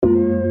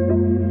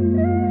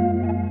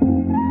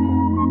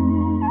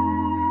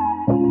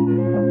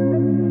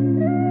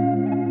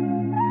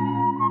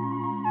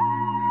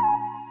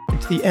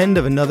the end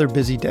of another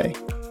busy day.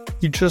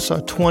 You just saw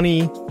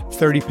 20,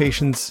 30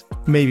 patients,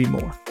 maybe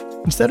more.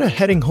 Instead of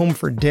heading home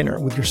for dinner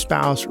with your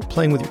spouse or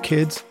playing with your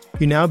kids,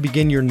 you now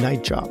begin your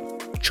night job,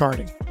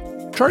 charting.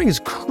 Charting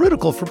is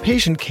critical for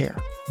patient care,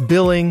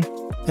 billing,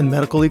 and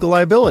medical legal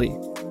liability,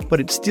 but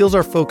it steals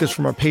our focus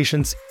from our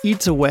patients,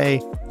 eats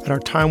away at our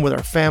time with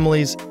our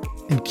families,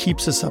 and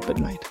keeps us up at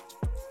night.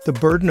 The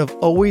burden of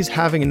always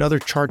having another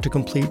chart to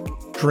complete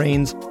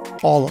drains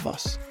all of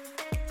us.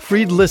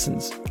 Freed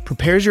listens,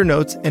 prepares your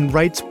notes, and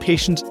writes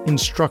patient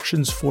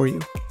instructions for you.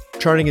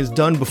 Charting is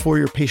done before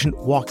your patient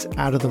walks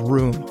out of the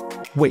room.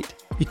 Wait,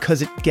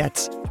 because it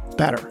gets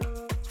better.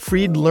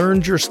 Freed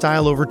learns your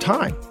style over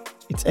time.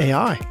 It's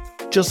AI,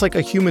 just like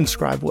a human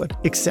scribe would,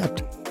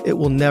 except it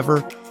will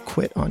never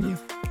quit on you.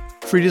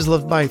 Freed is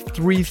loved by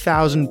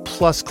 3,000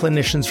 plus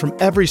clinicians from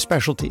every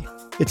specialty.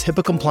 It's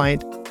HIPAA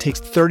compliant, takes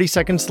 30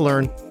 seconds to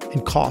learn,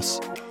 and costs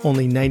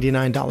only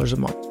 $99 a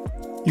month.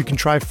 You can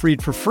try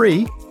Freed for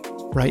free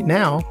right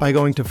now by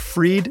going to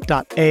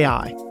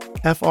freed.ai,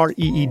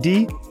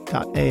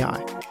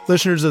 Freed.ai.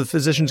 Listeners of the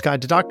Physician's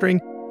Guide to Doctoring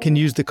can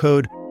use the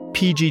code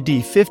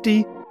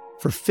PGD50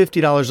 for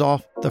 $50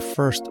 off the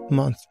first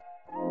month.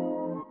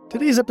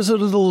 Today's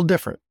episode is a little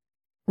different.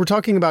 We're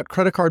talking about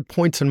credit card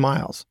points and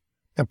miles.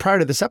 Now, prior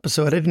to this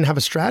episode, I didn't have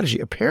a strategy.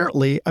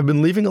 Apparently, I've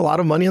been leaving a lot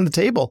of money on the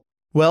table.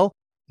 Well,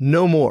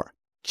 no more.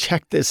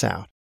 Check this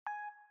out.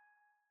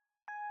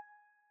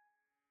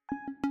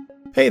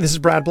 Hey, this is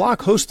Brad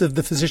Block, host of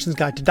The Physician's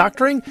Guide to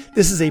Doctoring.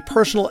 This is a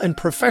personal and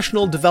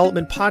professional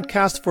development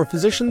podcast for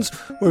physicians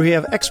where we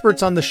have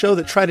experts on the show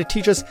that try to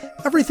teach us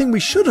everything we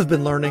should have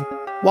been learning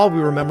while we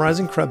were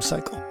memorizing Krebs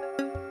cycle.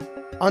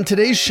 On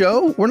today's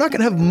show, we're not going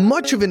to have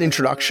much of an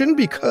introduction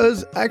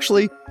because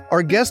actually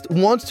our guest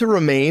wants to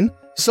remain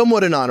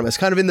somewhat anonymous,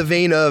 kind of in the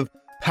vein of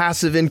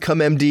Passive Income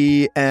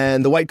MD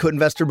and the White Coat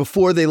Investor.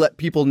 Before they let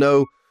people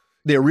know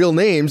their real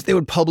names, they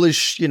would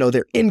publish,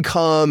 their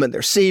income and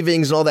their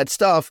savings and all that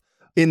stuff.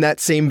 In that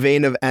same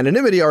vein of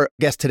anonymity, our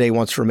guest today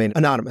wants to remain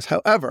anonymous.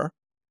 However,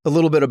 a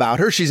little bit about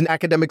her. She's an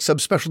academic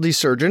subspecialty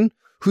surgeon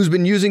who's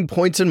been using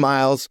points and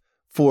miles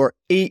for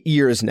 8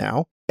 years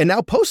now, and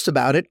now posts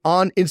about it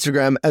on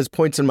Instagram as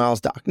Points and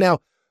Miles Doc. Now,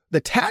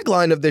 the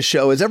tagline of this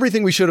show is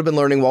everything we should have been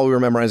learning while we were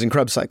memorizing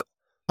Krebs cycle.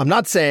 I'm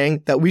not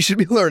saying that we should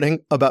be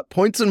learning about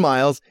points and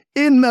miles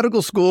in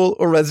medical school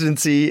or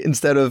residency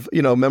instead of,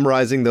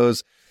 memorizing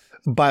those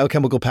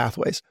biochemical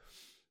pathways.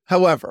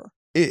 However,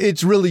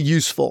 it's really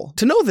useful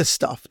to know this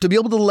stuff, to be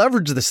able to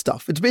leverage this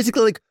stuff. It's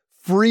basically like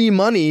free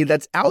money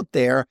that's out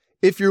there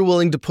if you're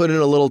willing to put in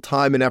a little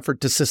time and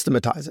effort to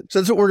systematize it. So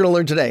that's what we're going to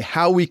learn today,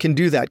 how we can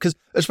do that. Because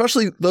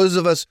especially those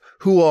of us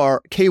who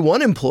are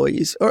K1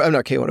 employees, or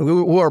not K1,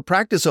 who are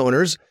practice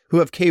owners, who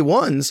have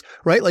K1s,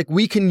 right? Like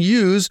we can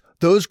use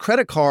those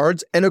credit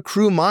cards and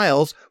accrue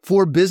miles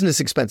for business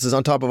expenses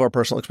on top of our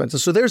personal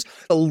expenses. So there's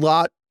a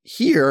lot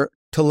here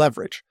to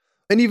leverage.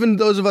 And even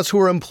those of us who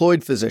are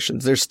employed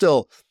physicians,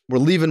 we're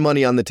leaving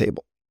money on the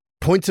table.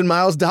 Points and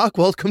Miles Doc,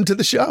 welcome to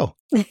the show.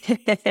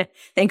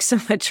 Thanks so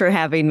much for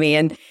having me.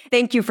 And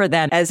thank you for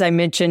that. As I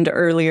mentioned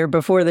earlier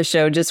before the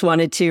show, just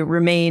wanted to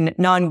remain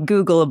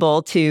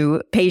non-Googleable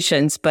to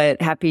patients,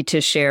 but happy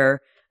to share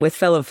with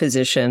fellow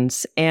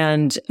physicians.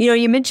 And,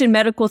 you mentioned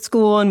medical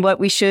school and what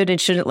we should and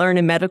shouldn't learn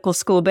in medical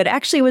school, but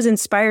actually was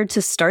inspired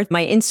to start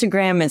my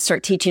Instagram and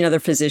start teaching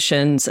other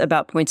physicians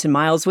about points and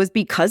miles was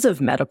because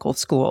of medical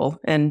school.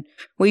 And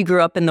we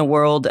grew up in the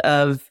world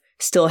of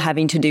still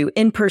having to do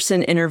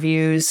in-person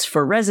interviews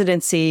for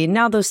residency.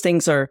 Now those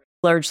things are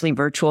largely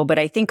virtual, but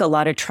I think a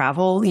lot of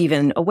travel,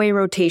 even away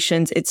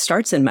rotations, it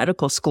starts in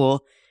medical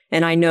school.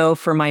 And I know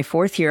for my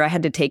 4th year, I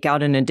had to take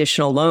out an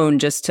additional loan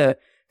just to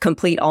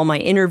complete all my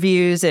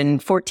interviews in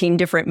 14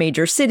 different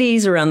major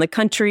cities around the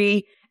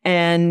country.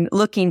 And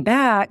looking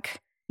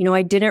back,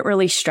 I didn't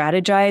really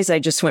strategize. I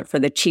just went for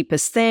the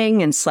cheapest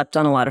thing and slept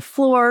on a lot of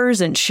floors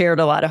and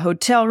shared a lot of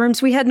hotel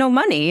rooms. We had no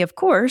money, of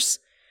course.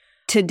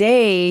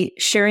 Today,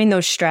 sharing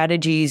those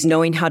strategies,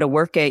 knowing how to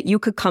work it, you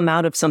could come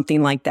out of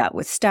something like that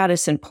with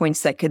status and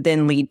points that could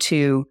then lead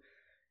to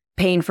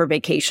paying for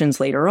vacations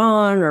later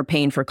on or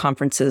paying for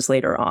conferences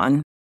later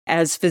on.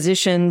 As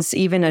physicians,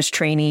 even as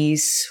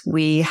trainees,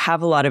 we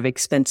have a lot of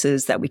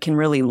expenses that we can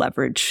really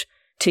leverage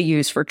to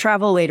use for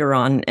travel later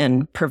on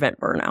and prevent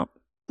burnout.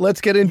 Let's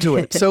get into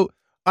it. So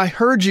I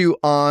heard you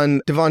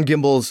on Devon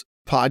Gimbel's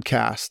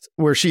podcast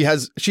where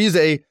she's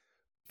a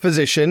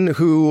physician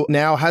who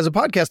now has a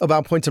podcast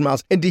about points and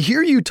miles. And to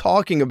hear you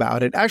talking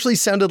about it actually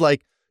sounded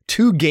like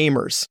two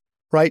gamers,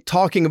 right?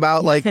 Talking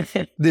about like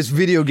this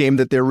video game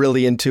that they're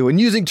really into and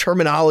using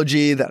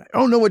terminology that I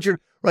don't know what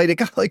right? It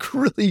got like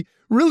really,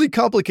 really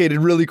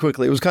complicated really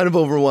quickly. It was kind of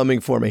overwhelming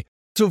for me.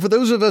 So for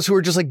those of us who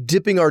are just like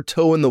dipping our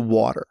toe in the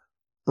water,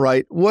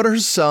 right? What are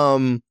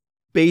some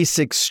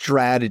basic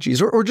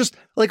strategies or just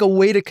like a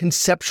way to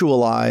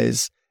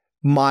conceptualize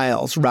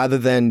miles rather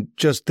than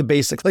just the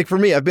basics? Like for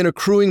me, I've been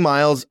accruing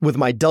miles with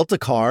my Delta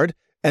card,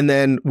 and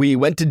then we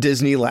went to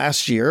Disney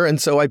last year.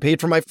 And so I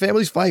paid for my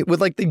family's flight with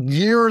like the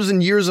years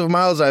and years of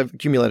miles I've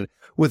accumulated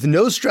with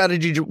no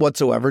strategy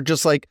whatsoever,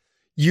 just like,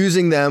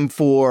 using them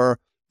for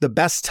the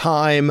best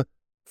time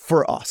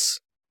for us.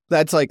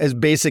 That's like as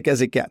basic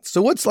as it gets.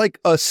 So what's like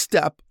a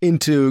step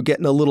into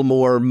getting a little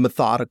more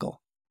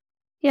methodical?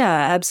 Yeah,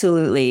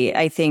 absolutely.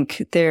 I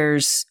think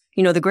there's,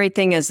 the great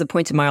thing as the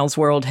points and miles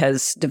world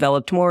has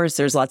developed more is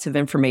there's lots of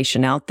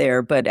information out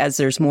there. But as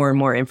there's more and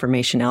more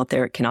information out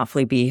there, it can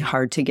awfully be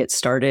hard to get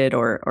started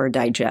or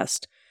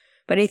digest.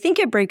 But I think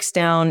it breaks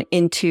down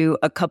into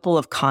a couple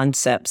of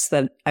concepts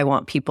that I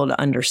want people to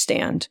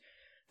understand.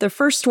 The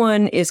first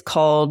one is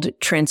called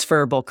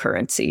transferable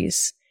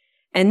currencies.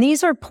 And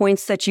these are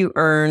points that you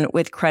earn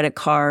with credit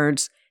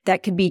cards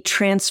that could be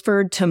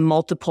transferred to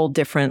multiple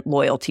different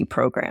loyalty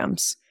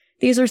programs.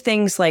 These are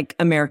things like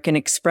American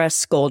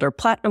Express Gold or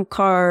Platinum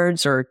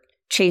cards or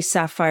Chase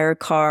Sapphire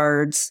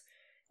cards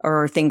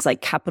or things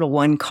like Capital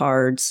One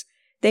cards.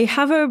 They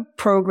have a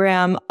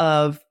program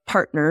of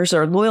partners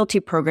or loyalty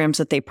programs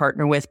that they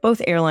partner with,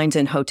 both airlines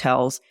and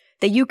hotels,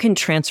 that you can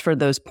transfer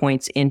those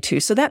points into.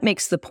 So that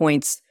makes the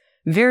points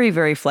very,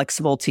 very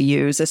flexible to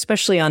use,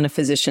 especially on a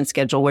physician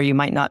schedule where you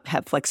might not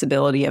have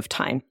flexibility of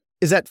time.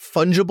 Is that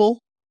fungible?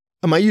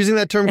 Am I using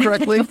that term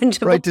correctly?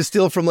 Right, to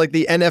steal from like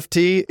the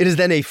NFT, it is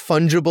then a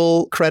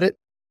fungible credit?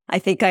 I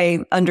think I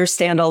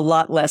understand a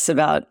lot less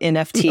about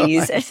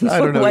NFTs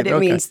and what it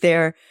means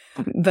there.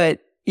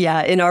 But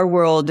yeah, in our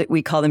world,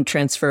 we call them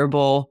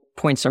transferable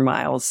points or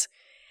miles.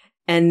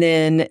 And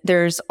then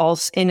there's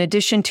also, in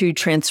addition to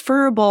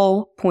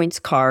transferable points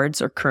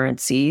cards or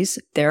currencies,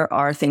 there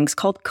are things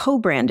called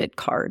co-branded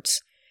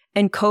cards.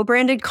 And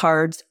co-branded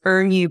cards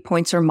earn you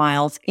points or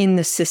miles in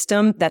the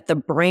system that the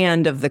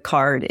brand of the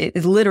card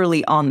is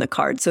literally on the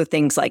card. So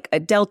things like a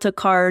Delta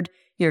card,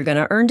 you're going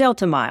to earn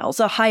Delta miles.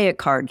 A Hyatt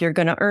card, you're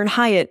going to earn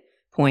Hyatt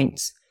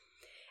points.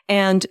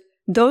 And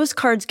those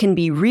cards can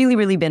be really,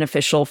 really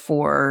beneficial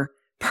for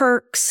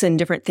perks and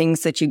different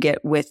things that you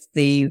get with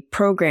the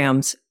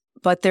programs,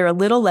 but they're a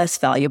little less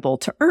valuable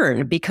to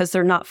earn because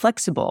they're not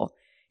flexible.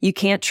 You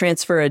can't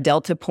transfer a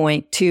Delta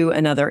point to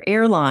another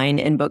airline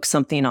and book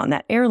something on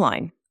that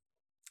airline.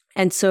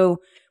 And so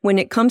when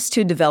it comes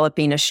to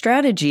developing a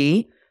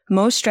strategy,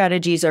 most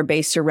strategies are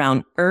based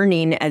around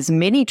earning as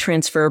many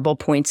transferable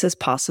points as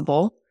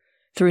possible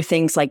through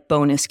things like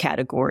bonus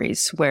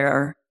categories,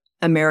 where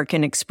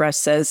American Express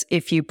says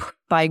if you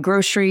buy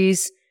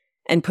groceries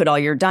and put all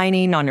your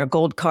dining on your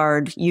gold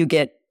card, you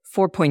get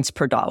 4 points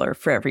per dollar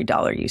for every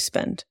dollar you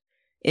spend.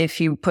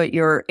 If you put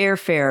your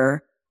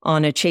airfare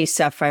on a Chase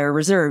Sapphire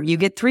Reserve, you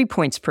get 3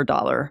 points per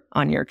dollar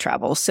on your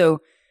travel.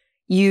 So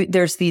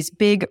there's these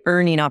big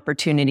earning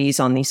opportunities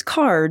on these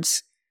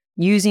cards.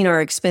 Using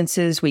our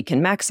expenses, we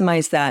can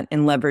maximize that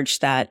and leverage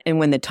that. And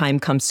when the time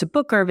comes to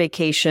book our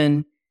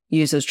vacation,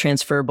 use those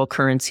transferable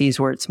currencies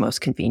where it's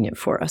most convenient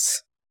for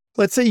us.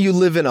 Let's say you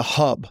live in a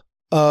hub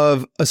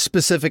of a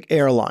specific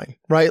airline,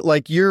 right?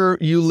 Like you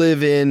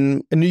live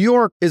in New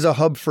York is a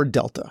hub for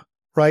Delta,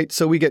 right?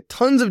 So we get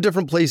tons of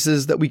different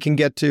places that we can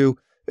get to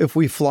if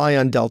we fly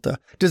on Delta.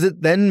 Does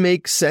it then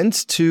make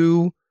sense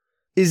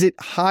is it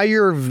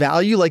higher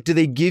value? Like, do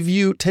they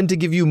tend to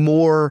give you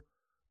more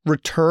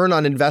return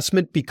on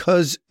investment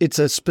because it's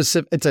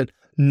a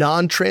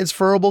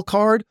non-transferable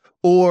card?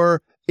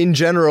 Or in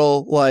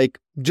general, like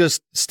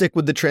just stick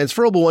with the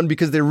transferable one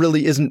because there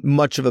really isn't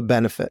much of a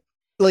benefit?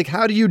 Like,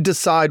 how do you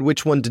decide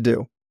which one to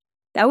do?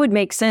 That would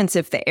make sense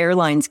if the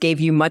airlines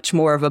gave you much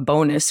more of a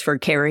bonus for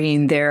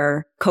carrying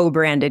their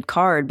co-branded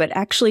card. But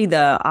actually,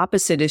 the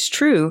opposite is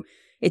true.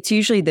 It's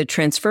usually the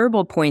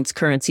transferable points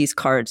currencies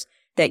cards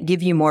that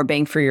give you more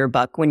bang for your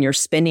buck when you're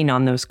spending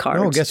on those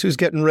cards. Oh, guess who's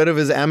getting rid of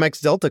his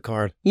Amex Delta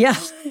card? Yeah.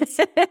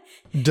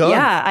 Done.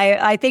 Yeah,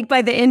 I think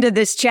by the end of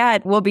this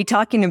chat, we'll be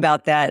talking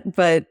about that.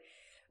 But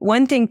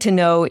one thing to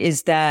know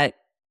is that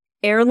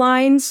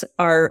airlines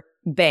are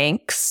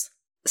banks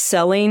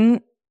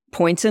selling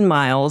points and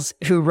miles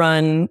who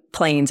run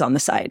planes on the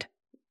side.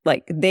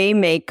 Like, they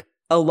make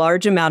a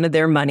large amount of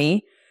their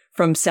money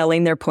from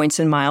selling their points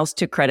and miles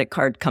to credit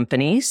card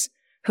companies,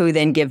 who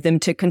then give them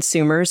to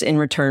consumers in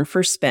return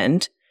for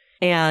spend.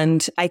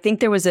 And I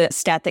think there was a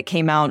stat that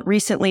came out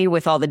recently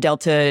with all the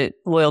Delta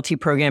loyalty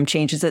program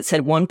changes that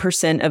said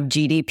 1% of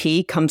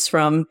GDP comes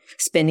from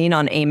spending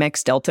on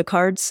Amex Delta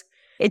cards.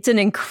 It's an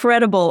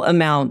incredible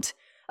amount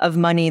of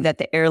money that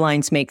the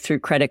airlines make through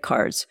credit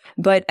cards.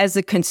 But as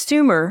a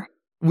consumer,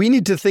 we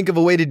need to think of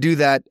a way to do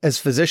that as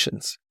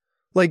physicians.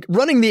 Like,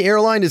 running the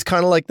airline is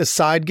kind of like the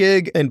side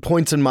gig and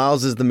points and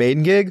miles is the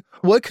main gig.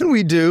 What can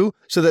we do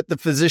so that the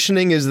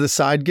physicianing is the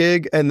side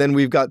gig and then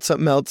we've got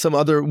something else, some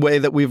other way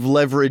that we've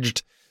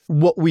leveraged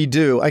what we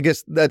do? I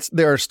guess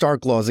there are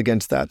stark laws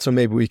against that, so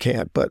maybe we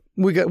can't. But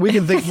we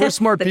can think. We're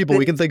smart people.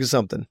 We can think of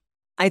something.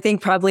 I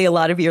think probably a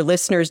lot of your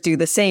listeners do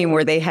the same,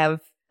 where they have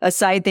a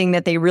side thing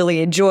that they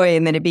really enjoy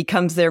and then it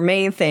becomes their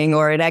main thing,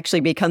 or it actually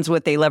becomes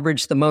what they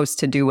leverage the most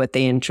to do what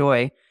they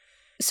enjoy.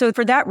 So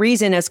for that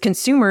reason, as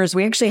consumers,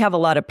 we actually have a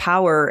lot of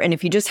power. And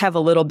if you just have a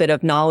little bit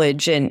of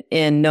knowledge in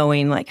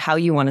knowing like how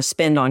you want to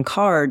spend on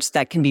cards,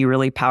 that can be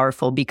really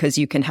powerful because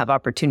you can have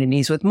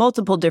opportunities with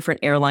multiple different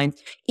airlines.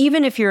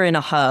 Even if you're in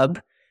a hub,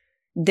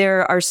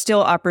 there are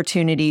still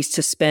opportunities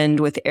to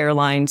spend with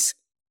airlines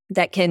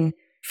that can,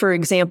 for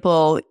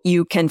example,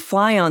 you can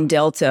fly on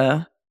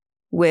Delta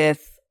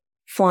with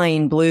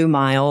Flying Blue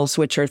miles,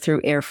 which are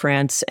through Air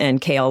France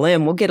and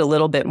KLM. We'll get a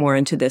little bit more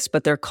into this,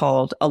 but they're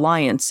called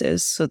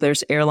alliances. So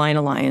there's airline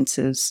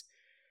alliances,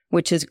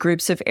 which is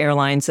groups of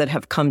airlines that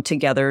have come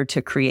together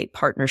to create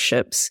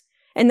partnerships.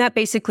 And that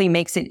basically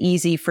makes it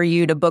easy for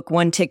you to book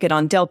one ticket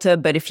on Delta,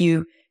 but if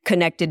you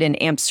connected in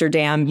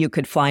Amsterdam, you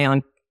could fly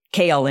on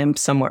KLM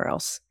somewhere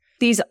else.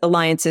 These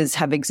alliances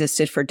have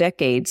existed for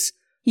decades.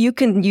 You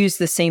can use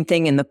the same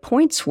thing in the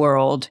points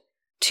world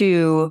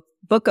to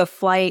book a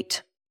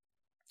flight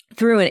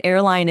through an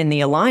airline in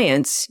the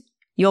alliance.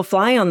 You'll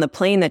fly on the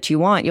plane that you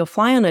want. You'll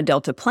fly on a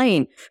Delta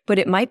plane, but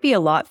it might be a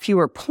lot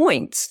fewer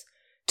points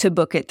to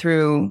book it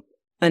through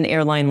an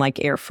airline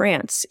like Air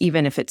France,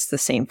 even if it's the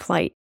same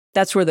flight.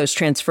 That's where those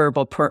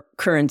transferable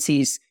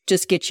currencies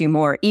just get you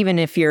more, even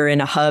if you're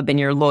in a hub and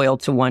you're loyal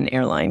to one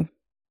airline.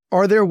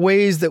 Are there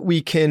ways that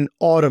we can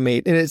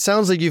automate? And it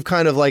sounds like you've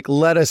kind of like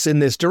led us in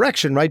this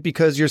direction, right?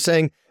 Because you're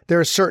saying there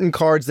are certain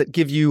cards that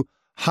give you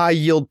high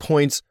yield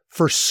points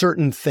for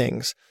certain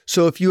things.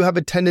 So if you have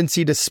a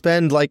tendency to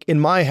spend, like in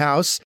my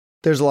house,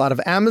 there's a lot of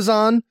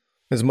Amazon.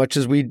 As much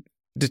as we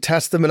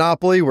detest the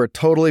monopoly, we're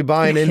totally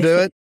buying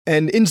into it.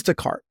 And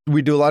Instacart.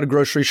 We do a lot of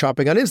grocery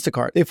shopping on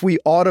Instacart. If we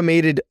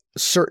automated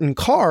certain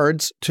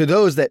cards to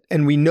those that,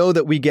 and we know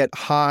that we get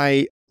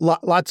high,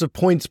 lots of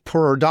points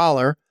per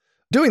dollar,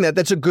 doing that,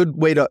 that's a good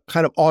way to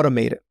kind of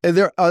automate it. Are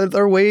there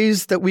other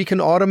ways that we can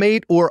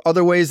automate or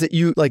other ways that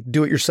you like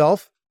do it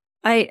yourself?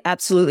 I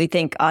absolutely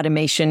think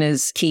automation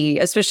is key,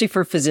 especially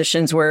for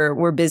physicians where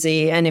we're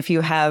busy. And if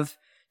you have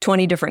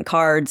 20 different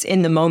cards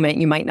in the moment,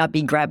 you might not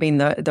be grabbing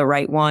the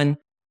right one.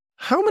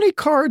 How many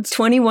cards?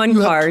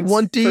 21 cards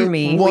 21 for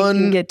me. We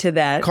can get to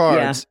that.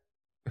 Cards.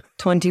 Yeah.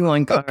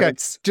 21 cards. Okay.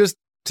 Just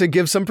to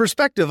give some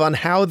perspective on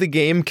how the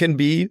game can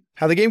be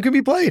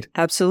played.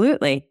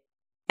 Absolutely.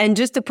 And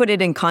just to put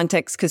it in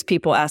context, because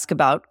people ask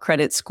about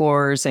credit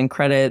scores and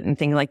credit and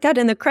things like that.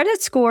 And the credit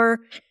score,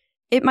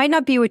 it might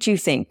not be what you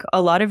think.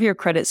 A lot of your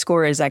credit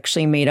score is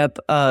actually made up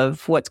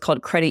of what's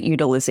called credit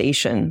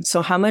utilization.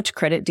 So how much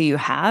credit do you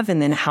have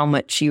and then how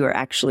much you are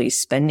actually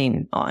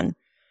spending on?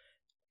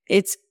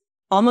 It's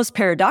almost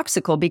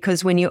paradoxical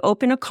because when you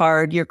open a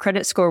card, your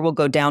credit score will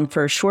go down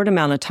for a short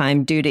amount of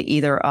time due to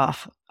either a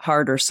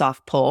hard or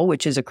soft pull,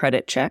 which is a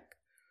credit check.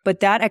 But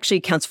that actually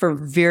accounts for a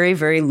very,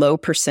 very low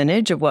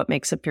percentage of what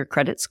makes up your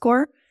credit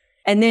score.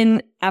 And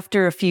then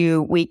after a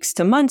few weeks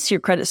to months,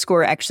 your credit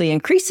score actually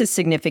increases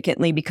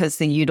significantly because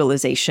the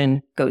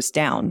utilization goes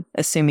down,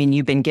 assuming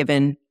you've been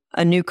given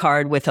a new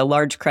card with a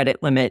large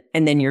credit limit,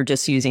 and then you're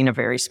just using a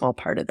very small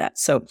part of that.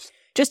 So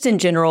just in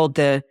general,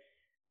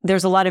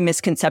 there's a lot of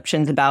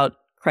misconceptions about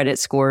credit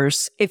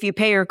scores. If you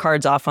pay your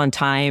cards off on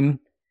time,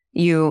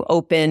 you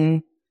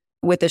open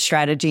with a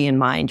strategy in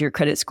mind, your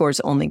credit score is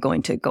only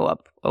going to go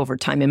up over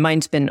time. And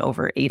mine's been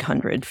over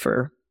 800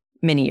 for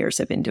many years.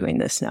 I've been doing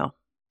this now.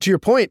 To your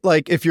point,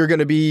 like if you're going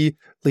to be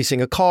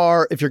leasing a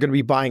car, if you're going to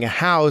be buying a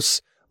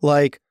house,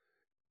 like,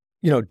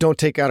 don't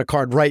take out a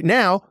card right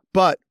now,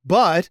 but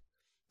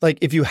like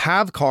if you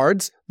have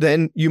cards,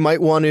 then you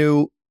might want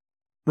to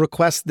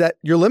request that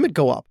your limit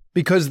go up.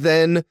 Because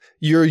then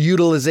your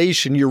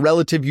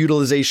relative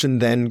utilization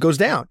then goes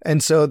down.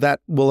 And so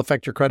that will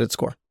affect your credit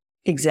score.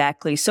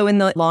 Exactly. So in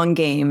the long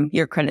game,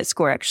 your credit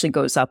score actually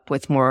goes up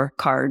with more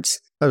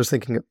cards. I was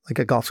thinking like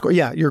a golf score.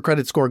 Yeah, your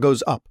credit score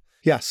goes up.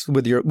 Yes,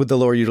 with the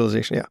lower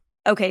utilization. Yeah.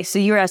 Okay, so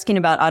you were asking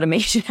about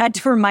automation. I had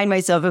to remind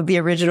myself of the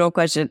original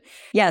question.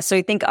 Yeah, so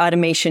I think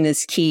automation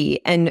is key.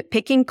 And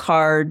picking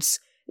cards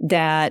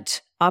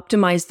that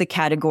optimize the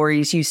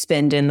categories you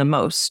spend in the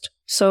most.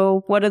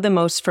 So what are the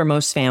most for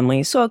most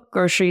families? So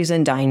groceries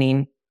and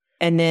dining.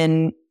 And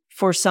then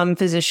for some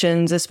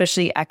physicians,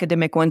 especially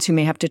academic ones who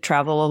may have to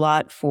travel a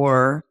lot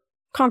for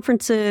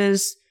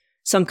conferences,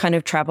 some kind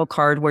of travel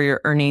card where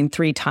you're earning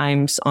 3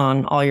 times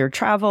on all your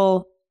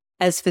travel.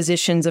 As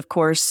physicians, of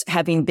course,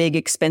 having big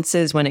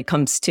expenses when it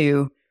comes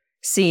to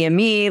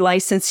CME,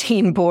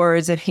 licensing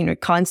boards,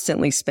 and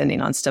constantly spending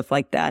on stuff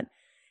like that.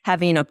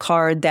 Having a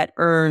card that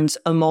earns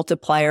a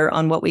multiplier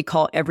on what we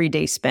call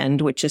everyday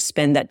spend, which is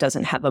spend that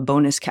doesn't have a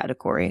bonus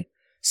category.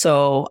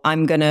 So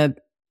I'm going to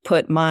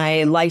put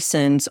my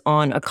license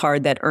on a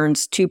card that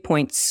earns 2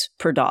 points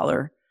per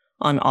dollar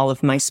on all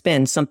of my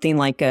spend, something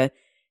like a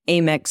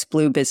Amex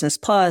Blue Business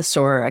Plus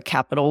or a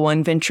Capital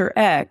One Venture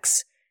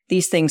X.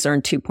 These things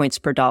earn 2 points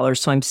per dollar,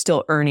 so I'm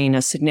still earning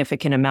a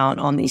significant amount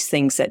on these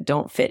things that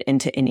don't fit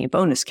into any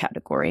bonus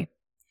category.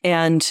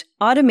 And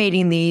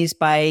automating these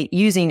by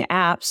using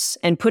apps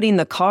and putting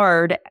the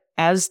card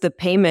as the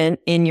payment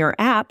in your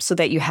app so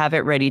that you have it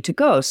ready to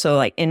go. So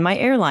like in my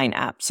airline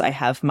apps, I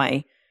have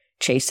my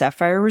Chase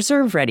Sapphire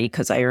Reserve ready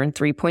because I earn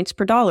 3 points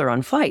per dollar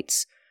on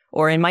flights.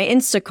 Or in my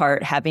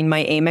Instacart, having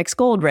my Amex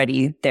Gold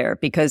ready there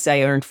because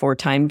I earned 4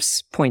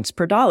 times points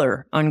per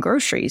dollar on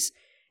groceries.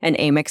 And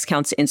Amex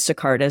counts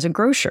Instacart as a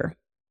grocer.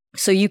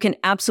 So you can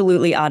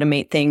absolutely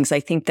automate things.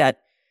 I think that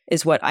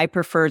is what I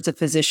prefer as a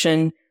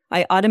physician.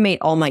 I automate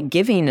all my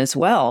giving as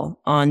well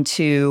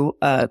onto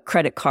a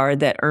credit card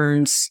that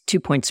earns 2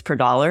 points per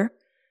dollar.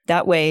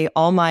 That way,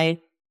 all my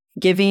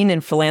giving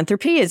and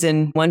philanthropy is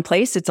in one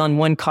place. It's on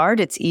one card.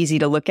 It's easy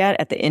to look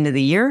at the end of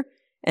the year.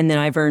 And then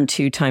I've earned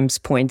 2 times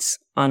points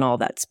on all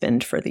that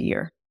spend for the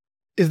year.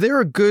 Is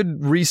there a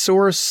good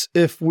resource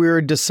if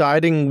we're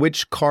deciding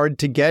which card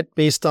to get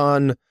based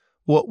on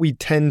what we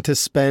tend to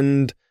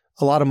spend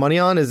a lot of money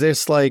on? Is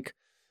this like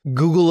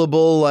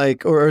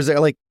Googleable, or is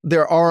there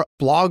there are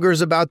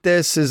bloggers about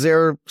this? Is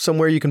there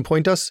somewhere you can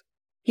point us?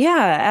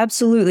 Yeah,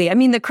 absolutely. I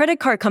mean, the credit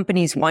card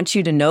companies want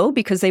you to know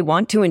because they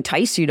want to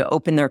entice you to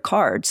open their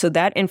card. So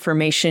that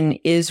information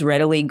is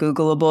readily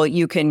Googleable.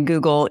 You can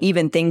Google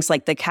even things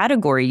like the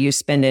category you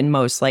spend in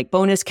most, like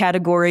bonus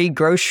category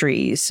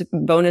groceries,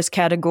 bonus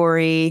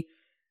category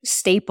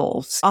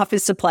staples,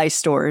 office supply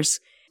stores.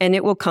 And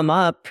it will come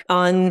up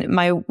on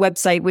my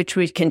website, which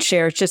we can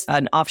share. It's just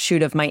an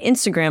offshoot of my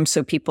Instagram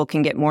so people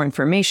can get more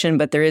information.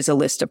 But there is a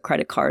list of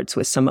credit cards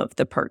with some of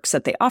the perks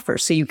that they offer.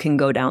 So you can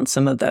go down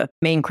some of the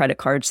main credit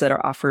cards that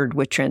are offered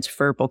with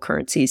transferable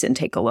currencies and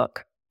take a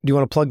look. Do you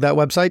want to plug that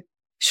website?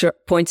 Sure.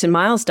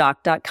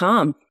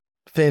 Pointsandmilesdoc.com.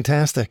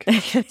 Fantastic.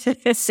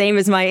 Same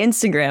as my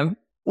Instagram.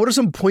 What are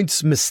some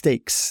points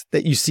mistakes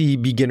that you see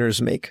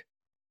beginners make?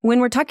 When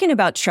we're talking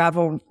about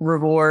travel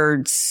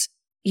rewards,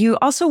 you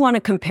also want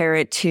to compare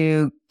it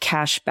to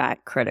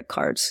cashback credit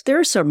cards. There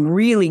are some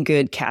really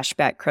good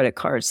cashback credit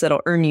cards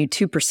that'll earn you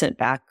 2%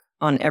 back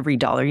on every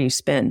dollar you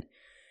spend.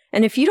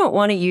 And if you don't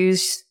want to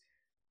use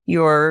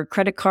your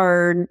credit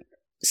card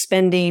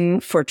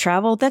spending for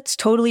travel, that's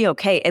totally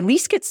okay. At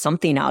least get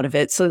something out of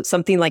it. So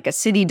something like a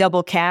Citi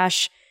Double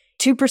Cash,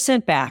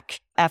 2% back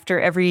after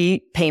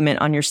every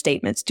payment on your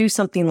statements. Do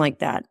something like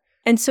that.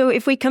 And so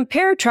if we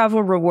compare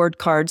travel reward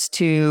cards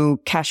to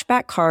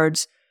cashback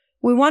cards,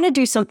 we want to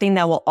do something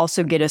that will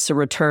also get us a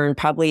return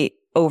probably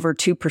over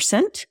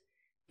 2%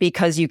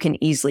 because you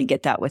can easily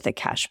get that with a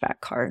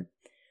cashback card.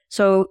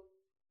 So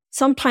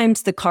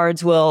sometimes the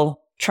cards will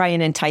try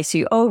and entice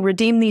you. Oh,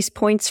 redeem these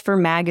points for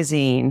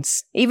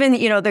magazines. Even,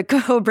 the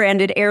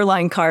co-branded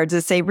airline cards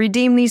that say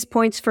redeem these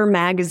points for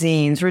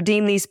magazines,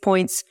 redeem these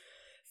points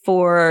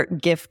for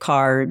gift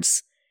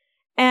cards.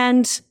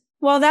 And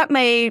while that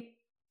may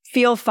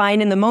feel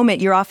fine in the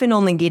moment, you're often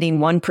only getting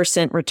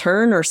 1%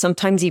 return or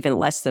sometimes even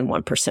less than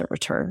 1%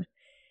 return.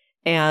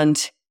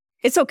 And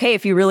it's okay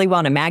if you really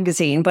want a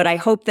magazine, but I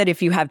hope that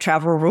if you have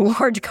travel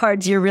reward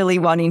cards, you're really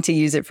wanting to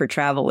use it for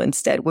travel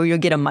instead, where you'll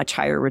get a much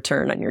higher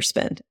return on your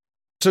spend.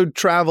 So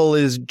travel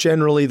is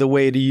generally the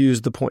way to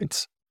use the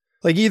points.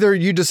 Like either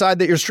you decide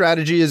that your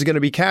strategy is going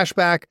to be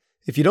cashback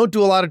if you don't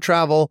do a lot of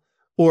travel,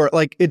 or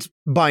it's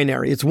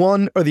binary. It's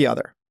one or the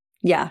other.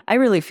 Yeah, I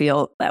really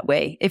feel that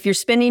way. If you're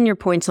spending your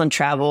points on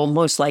travel,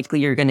 most likely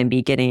you're going to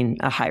be getting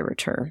a high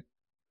return.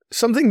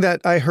 Something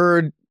that I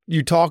heard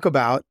you talk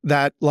about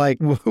that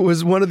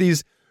was one of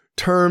these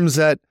terms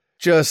that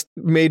just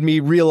made me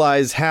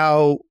realize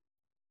how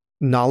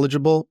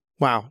knowledgeable,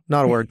 wow,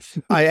 not a word,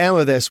 I am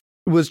of this,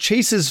 was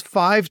Chase's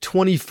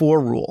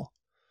 524 rule.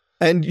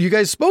 And you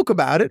guys spoke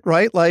about it,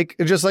 right?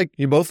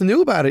 You both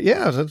knew about it.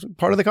 Yeah, that's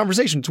part of the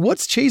conversation. So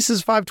what's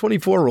Chase's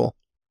 524 rule?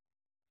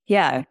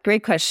 Yeah,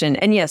 great question.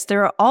 And yes,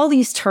 there are all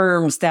these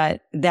terms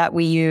that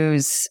we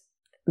use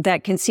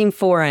that can seem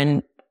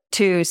foreign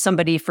to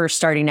somebody first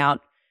starting out.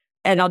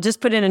 And I'll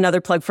just put in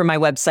another plug for my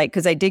website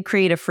because I did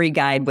create a free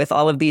guide with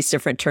all of these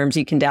different terms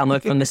you can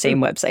download from the same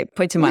website.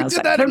 Points and Miles. We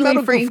did that in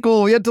medical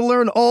school. We had to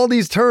learn all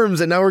these terms,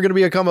 and now we're going to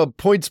become a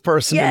points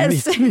person.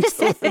 Yes.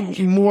 And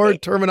need more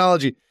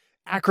terminology.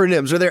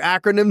 Acronyms. Are there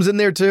acronyms in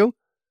there too?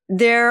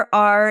 There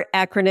are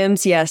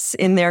acronyms, yes,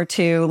 in there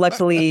too.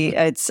 Luckily,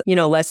 it's,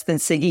 less than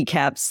SIGI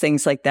caps,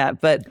 things like that.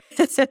 But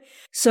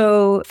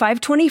so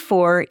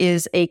 524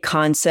 is a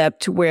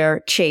concept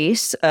where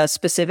Chase, a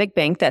specific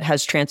bank that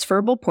has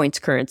transferable points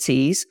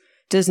currencies,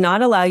 does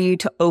not allow you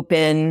to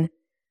open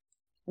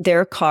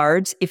their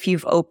cards if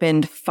you've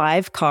opened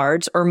 5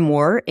 cards or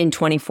more in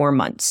 24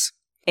 months.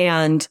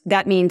 And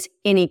that means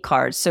any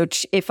card. So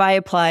if I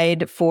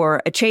applied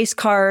for a Chase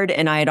card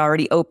and I had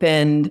already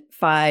opened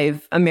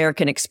 5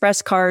 American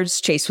Express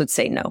cards, Chase would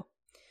say no.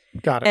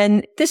 Got it.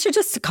 And this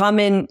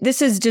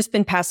has just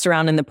been passed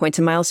around in the points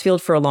and miles field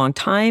for a long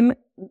time.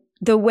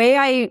 The way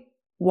I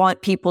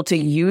want people to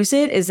use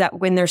it is that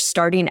when they're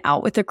starting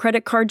out with a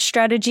credit card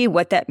strategy,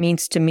 what that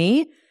means to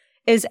me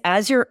is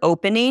as you're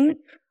open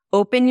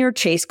your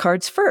Chase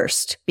cards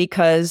first,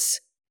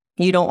 because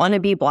you don't want to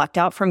be blocked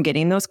out from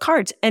getting those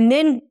cards, and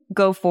then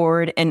go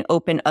forward and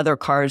open other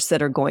cards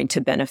that are going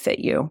to benefit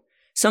you.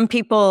 Some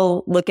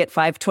people look at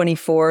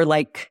 524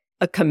 like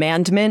a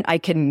commandment. I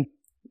can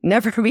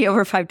never be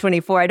over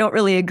 524. I don't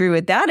really agree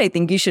with that. I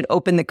think you should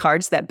open the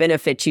cards that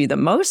benefit you the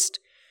most.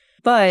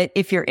 But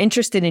if you're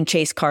interested in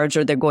Chase cards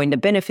or they're going to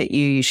benefit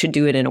you, you should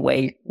do it in a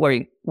way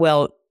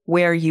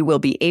where you will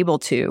be able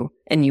to,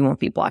 and you won't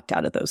be blocked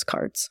out of those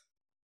cards.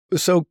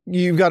 So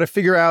you've got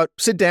to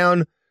sit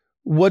down,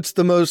 what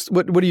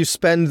do you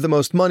spend the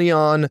most money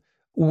on?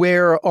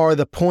 Where are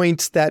the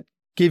points that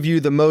give you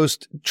the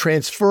most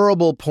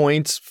transferable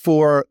points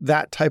for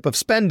that type of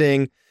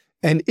spending?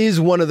 And is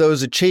one of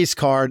those a Chase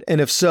card?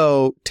 And if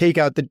so,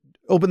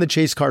 open the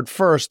Chase card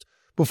first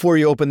before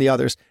you open the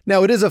others.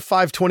 Now, it is a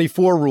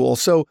 524 rule.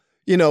 So,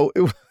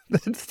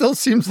 it still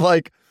seems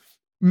like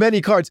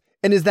many cards.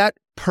 And is that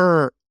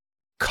per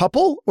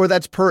couple or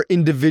that's per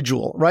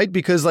individual, right?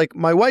 Because like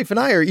my wife and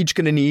I are each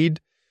going to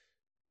need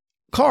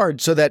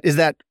cards. So is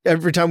that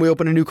every time we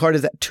open a new card,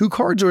 is that 2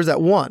 cards or is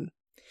that 1?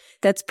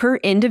 That's per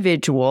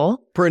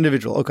individual. Per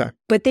individual, okay.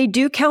 But they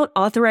do count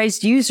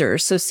authorized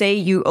users. So say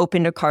you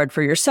opened a card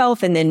for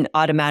yourself and then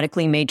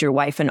automatically made your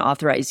wife an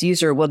authorized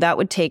user. Well, that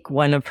would take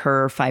one of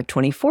her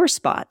 524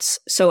 spots.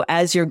 So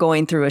as you're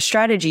going through a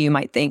strategy, you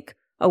might think,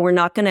 oh, we're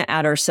not going to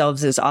add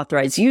ourselves as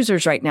authorized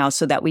users right now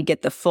so that we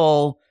get the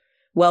full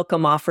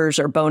welcome offers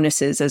or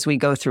bonuses as we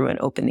go through and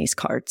open these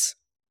cards.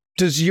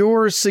 Does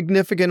your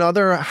significant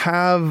other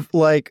have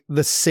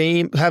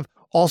have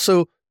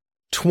also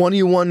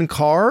 21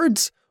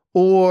 cards?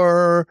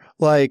 Or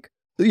a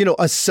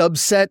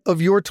subset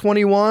of your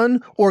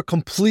 21 or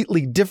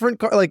completely different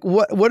card? Like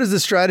what is the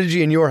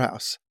strategy in your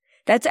house?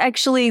 That's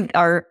actually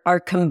our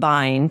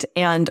combined,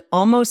 and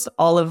almost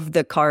all of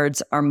the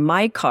cards are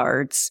my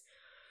cards.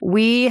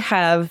 We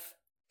have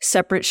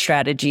separate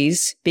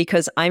strategies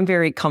because I'm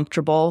very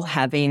comfortable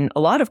having a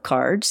lot of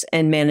cards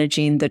and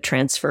managing the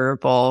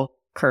transferable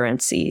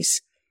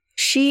currencies.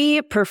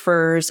 She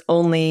prefers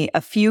only a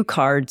few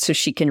cards so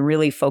she can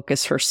really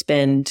focus her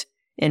spend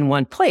in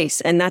one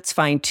place. And that's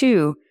fine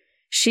too.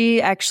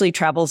 She actually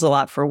travels a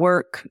lot for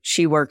work.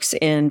 She works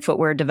in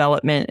footwear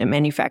development and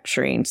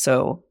manufacturing.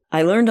 So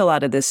I learned a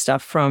lot of this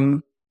stuff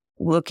from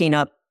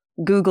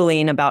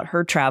Googling about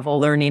her travel,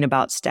 learning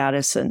about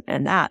status and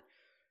that.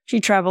 She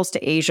travels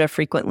to Asia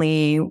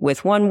frequently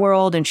with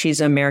Oneworld, and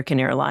she's an American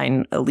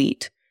Airline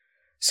elite.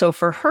 So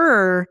for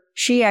her,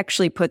 she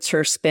actually puts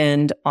her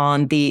spend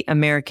on the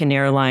American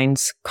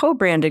Airlines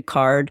co-branded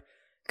card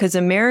because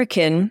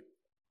American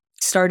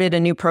started a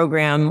new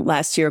program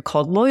last year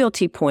called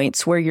Loyalty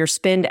Points, where your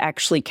spend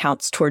actually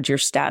counts towards your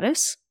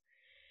status.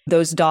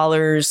 Those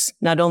dollars,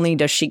 not only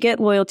does she get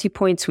loyalty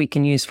points we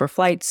can use for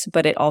flights,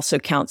 but it also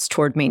counts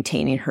toward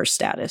maintaining her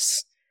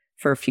status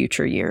for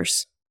future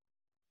years.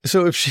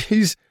 So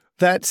if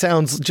that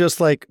sounds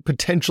just like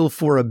potential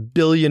for 1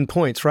 billion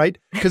points, right?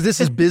 Because this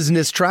is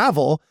business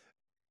travel.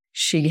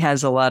 She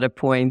has a lot of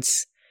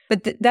points.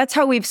 But that's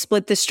how we've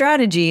split the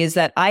strategy, is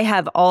that I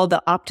have all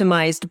the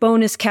optimized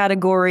bonus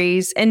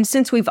categories. And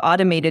since we've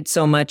automated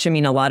so much,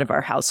 a lot of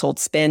our household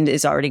spend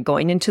is already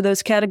going into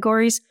those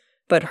categories,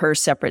 but her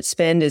separate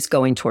spend is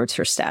going towards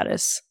her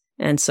status.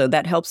 And so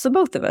that helps the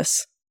both of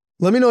us.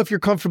 Let me know if you're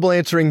comfortable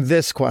answering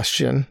this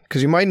question,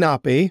 because you might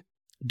not be.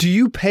 Do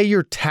you pay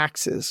your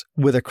taxes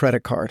with a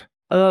credit card?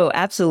 Oh,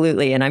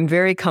 absolutely. And I'm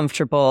very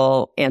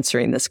comfortable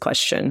answering this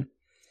question.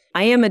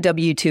 I am a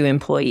W-2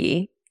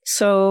 employee,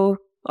 so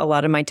a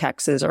lot of my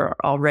taxes are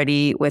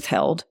already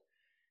withheld.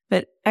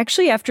 But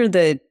actually, after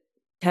the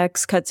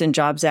Tax Cuts and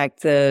Jobs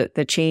Act, the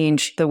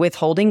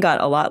withholding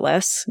got a lot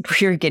less.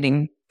 We were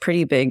getting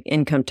pretty big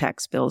income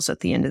tax bills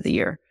at the end of the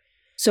year.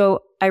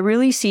 So I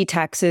really see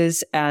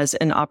taxes as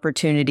an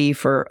opportunity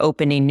for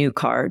opening new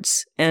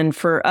cards. And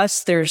for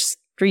us, there's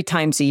 3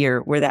 times a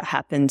year where that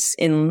happens.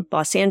 In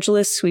Los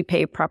Angeles, we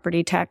pay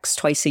property tax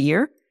twice a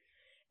year.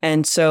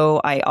 And so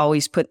I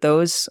always put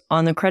those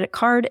on the credit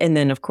card. And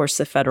then, of course,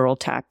 the federal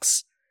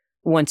tax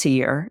once a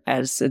year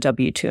as a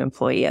W-2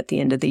 employee at the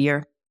end of the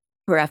year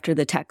or after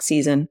the tax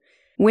season.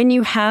 When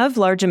you have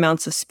large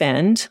amounts of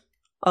spend,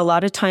 a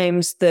lot of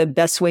times the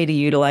best way to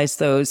utilize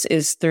those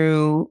is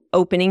through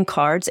opening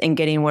cards and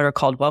getting what are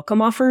called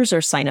welcome offers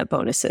or sign-up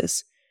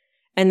bonuses.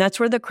 And that's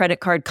where the credit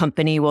card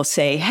company will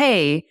say,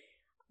 hey,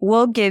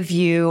 we'll give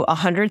you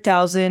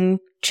 100,000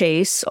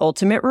 Chase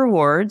Ultimate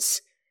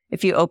Rewards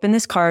if you open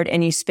this card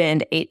and you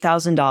spend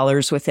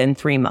 $8,000 within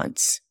 3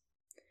 months.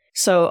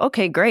 So,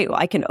 okay, great. Well,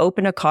 I can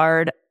open a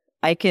card.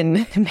 I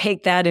can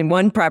make that in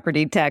one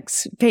property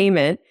tax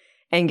payment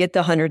and get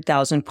the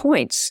 100,000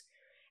 points.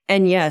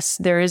 And yes,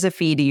 there is a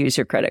fee to use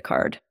your credit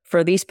card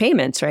for these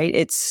payments, right?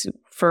 It's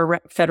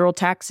for federal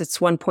tax, it's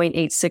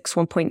 1.86,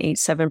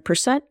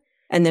 1.87%.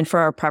 And then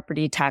for our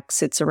property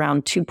tax, it's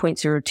around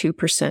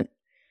 2.02%.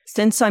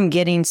 Since I'm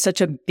getting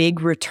such a big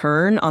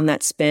return on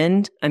that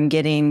spend, I'm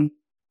getting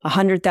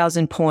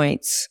 100,000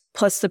 points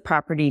plus the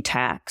property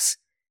tax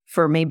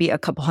for maybe a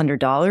couple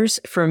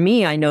 $100. For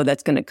me, I know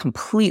that's going to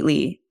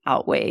completely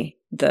outweigh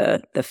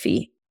the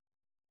fee.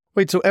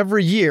 Wait, so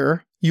every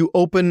year you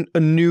open a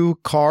new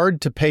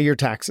card to pay your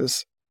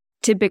taxes?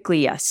 Typically,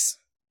 yes.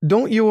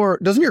 Doesn't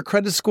your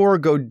credit score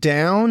go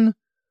down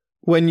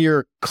when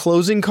you're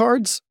closing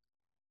cards?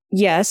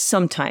 Yes,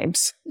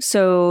 sometimes.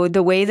 So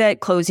the way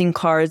that closing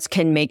cards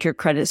can make your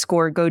credit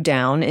score go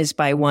down is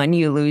by 1,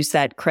 you lose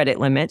that credit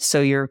limit,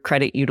 so your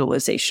credit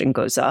utilization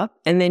goes up.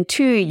 And then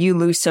 2, you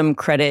lose some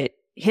credit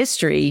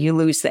history. You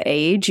lose the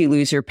age, you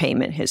lose your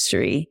payment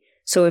history.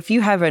 So if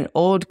you have an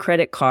old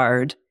credit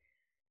card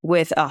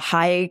with a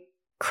high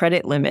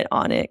credit limit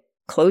on it,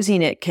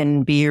 closing it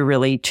can be a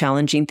really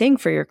challenging thing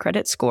for your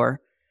credit score.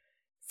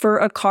 For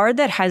a card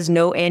that has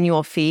no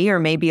annual fee or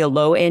maybe a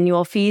low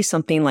annual fee,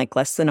 something like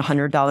less than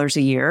 $100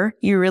 a year,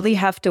 you really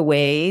have to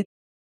weigh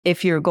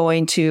if you're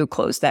going to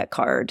close that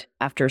card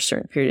after a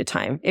certain period of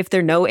time. If there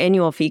are no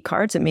annual fee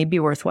cards, it may be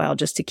worthwhile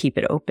just to keep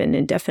it open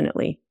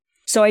indefinitely.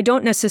 So I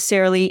don't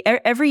necessarily,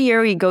 every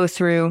year we go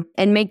through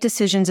and make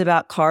decisions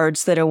about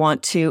cards that I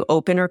want to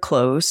open or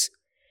close.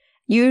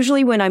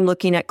 Usually when I'm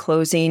looking at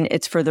closing,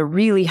 it's for the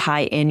really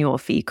high annual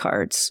fee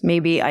cards.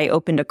 Maybe I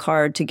opened a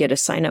card to get a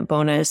sign-up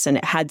bonus and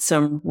it had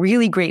some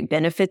really great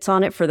benefits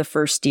on it for the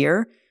first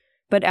year.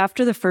 But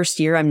after the first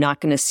year, I'm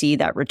not going to see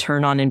that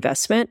return on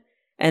investment,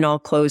 and I'll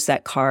close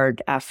that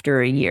card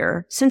after a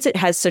year. Since it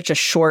has such a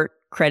short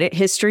credit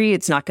history,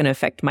 it's not going to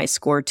affect my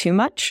score too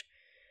much.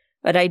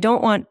 But I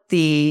don't want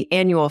the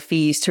annual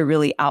fees to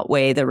really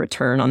outweigh the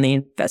return on the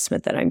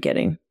investment that I'm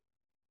getting.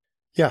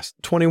 Yes,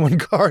 21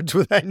 cards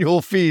with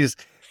annual fees.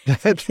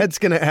 That's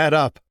going to add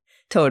up.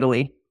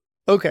 Totally.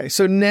 Okay,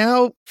 so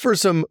now for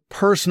some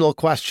personal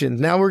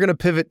questions. Now we're going to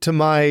pivot to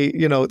my,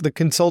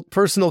 the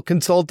personal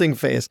consulting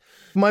phase.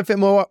 My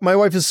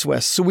wife is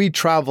Swiss, so we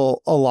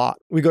travel a lot.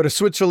 We go to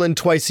Switzerland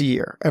twice a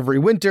year, every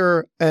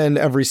winter and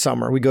every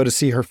summer. We go to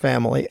see her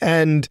family.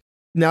 And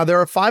now there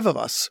are 5 of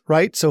us,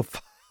 right? So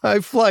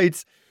 5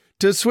 flights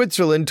to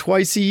Switzerland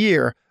twice a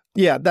year.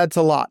 Yeah, that's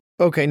a lot.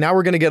 Okay, now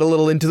we're going to get a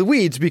little into the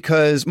weeds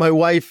because my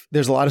wife,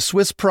 there's a lot of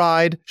Swiss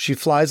pride.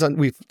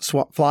 We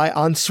fly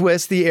on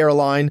Swiss, the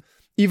airline,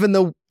 even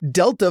though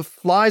Delta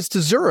flies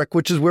to Zurich,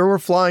 which is where we're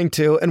flying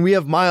to. And we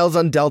have miles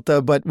on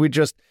Delta, but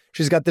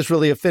she's got this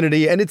really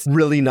affinity and it's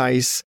really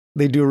nice.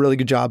 They do a really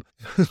good job.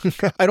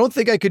 I don't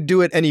think I could do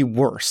it any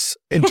worse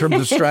in terms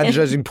of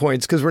strategizing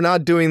points because we're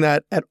not doing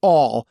that at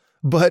all.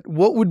 But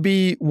what would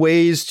be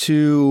ways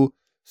to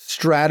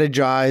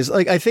strategize?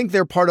 Like, I think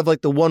they're part of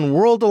like the One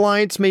World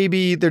Alliance,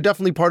 maybe. They're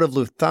definitely part of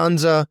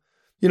Lufthansa.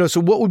 So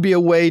what would be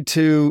a way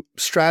to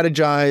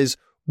strategize?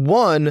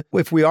 One,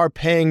 if we are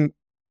paying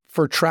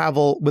for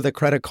travel with a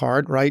credit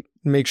card, right?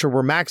 Make sure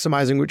we're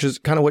maximizing, which is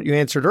kind of what you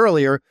answered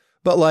earlier,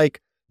 but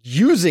like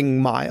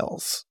using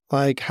miles,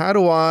 like how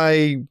do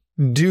I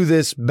do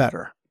this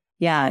better?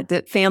 Yeah,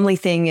 the family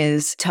thing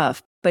is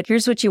tough. But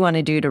here's what you want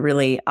to do to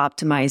really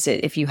optimize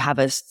it if you have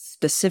a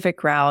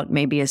specific route,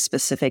 maybe a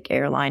specific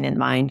airline in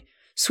mind.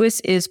 Swiss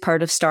is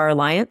part of Star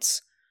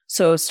Alliance.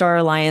 So Star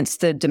Alliance,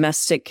 the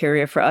domestic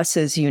carrier for us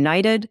is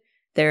United.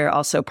 They're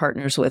also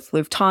partners with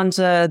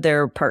Lufthansa.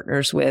 They're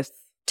partners with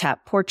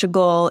TAP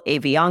Portugal,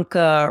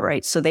 Avianca,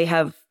 right? So they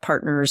have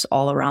partners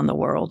all around the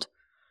world.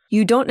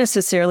 You don't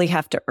necessarily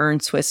have to earn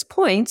Swiss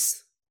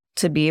points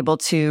to be able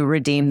to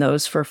redeem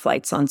those for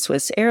flights on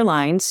Swiss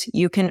Airlines.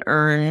 You can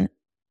earn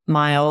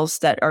miles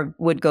that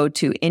would go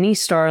to any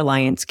Star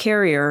Alliance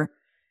carrier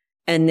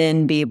and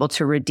then be able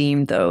to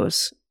redeem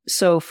those.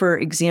 So for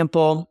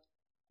example,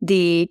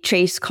 the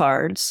Chase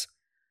cards,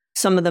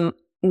 some of them,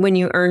 when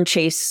you earn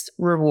Chase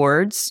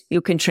rewards,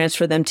 you can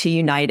transfer them to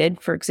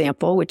United, for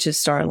example, which is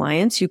Star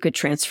Alliance. You could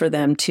transfer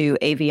them to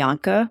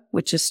Avianca,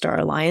 which is Star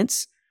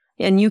Alliance.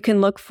 And you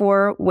can look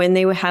for when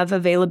they have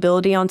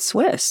availability on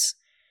Swiss.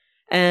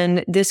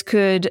 And this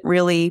could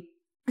really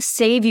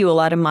save you a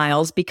lot of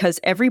miles because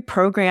every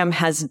program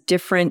has a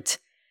different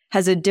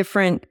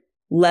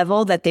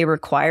level that they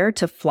require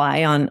to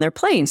fly on their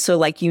plane. So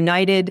like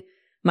United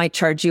might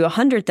charge you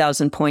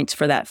 100,000 points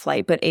for that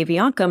flight, but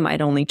Avianca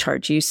might only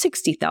charge you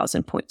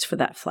 60,000 points for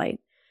that flight.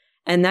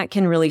 And that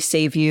can really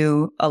save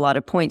you a lot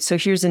of points. So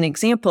here's an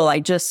example. I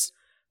just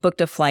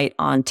booked a flight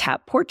on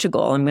TAP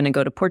Portugal. I'm going to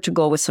go to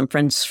Portugal with some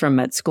friends from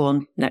med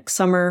school next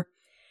summer.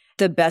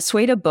 The best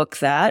way to book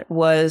that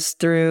was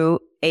through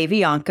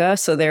Avianca.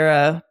 So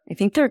I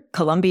think they're a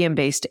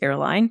Colombian-based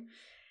airline.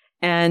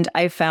 And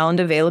I found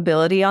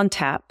availability on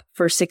TAP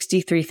for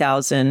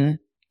 63,000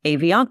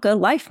 Avianca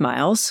life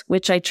miles,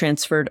 which I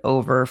transferred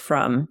over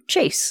from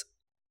Chase.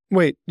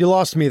 Wait, you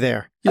lost me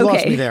there.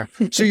 Lost me there.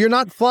 So you're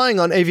not flying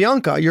on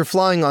Avianca, you're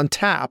flying on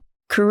TAP.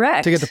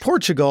 Correct. To get to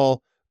Portugal.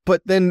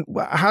 But then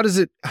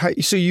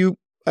you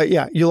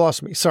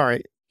lost me.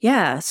 Sorry.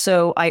 Yeah.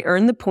 So I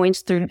earned the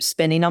points through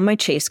spending on my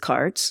Chase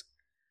cards.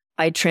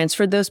 I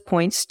transferred those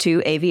points to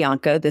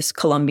Avianca, this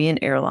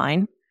Colombian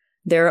airline.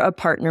 They're a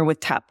partner with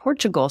TAP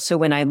Portugal. So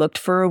when I looked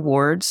for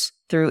awards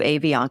through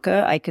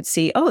Avianca, I could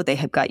see, they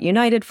have got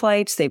United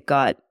flights, they've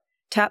got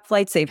TAP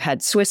flights, they've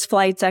had Swiss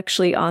flights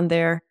actually on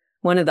there.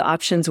 One of the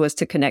options was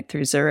to connect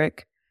through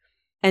Zurich.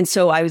 And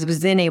so I was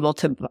then able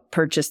to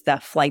purchase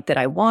that flight that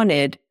I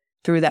wanted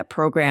through that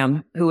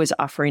program who was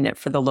offering it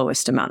for the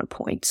lowest amount of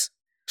points.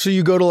 So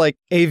you go to like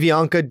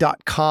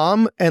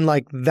avianca.com and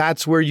like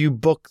that's where you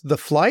book the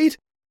flight?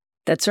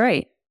 That's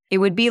right. It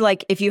would be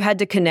like if you had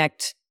to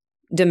connect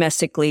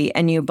domestically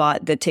and you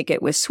bought the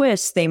ticket with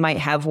Swiss, they might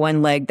have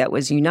one leg that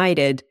was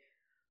United.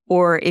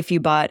 Or if you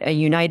bought a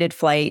United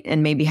flight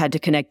and maybe had to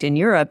connect in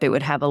Europe, it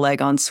would have a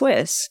leg on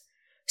Swiss.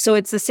 So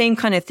it's the same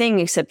kind of thing,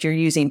 except you're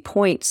using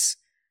points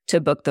to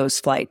book those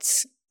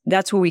flights.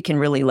 That's where we can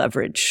really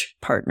leverage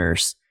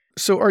partners.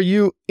 So are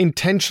you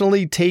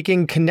intentionally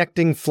taking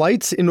connecting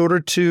flights in order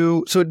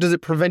to, so does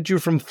it prevent you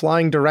from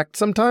flying direct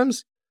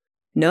sometimes?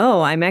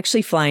 No, I'm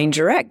actually flying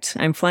direct.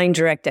 I'm flying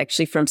direct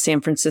actually from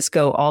San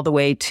Francisco all the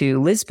way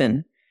to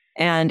Lisbon.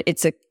 And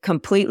it's a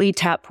completely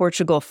TAP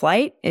Portugal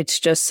flight. It's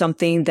just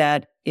something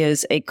that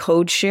is a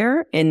code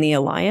share in the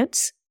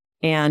alliance.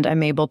 And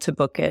I'm able to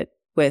book it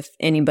with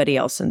anybody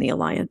else in the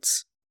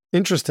alliance.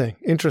 Interesting.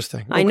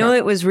 Okay. I know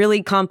it was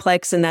really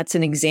complex and that's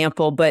an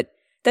example, but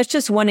that's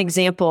just one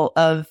example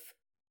of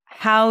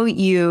how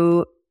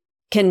you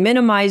can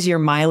minimize your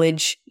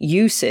mileage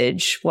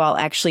usage while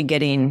actually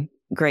getting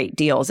great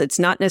deals. It's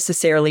not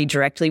necessarily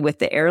directly with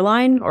the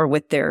airline or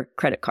with their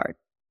credit card.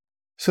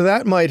 So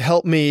that might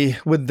help me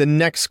with the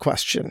next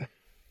question,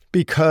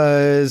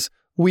 because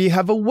we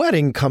have a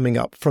wedding coming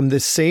up from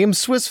this same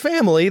Swiss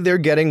family. They're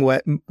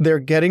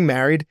getting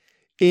married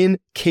in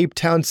Cape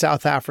Town,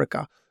 South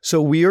Africa.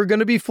 So we are going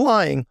to be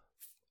flying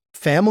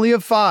family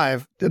of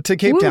 5 to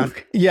Cape Town.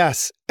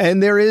 Yes.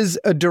 And there is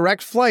a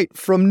direct flight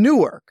from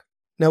Newark.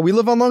 Now, we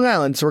live on Long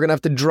Island, so we're going to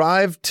have to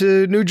drive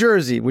to New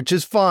Jersey, which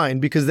is fine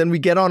because then we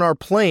get on our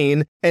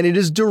plane and it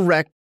is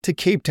direct to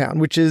Cape Town,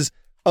 which is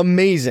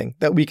amazing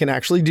that we can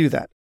actually do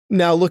that.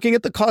 Now, looking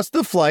at the cost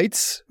of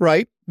flights,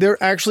 right,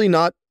 they're actually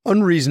not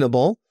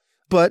unreasonable,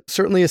 but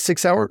certainly a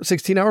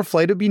 16-hour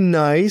flight would be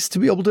nice to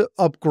be able to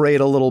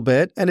upgrade a little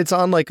bit. And it's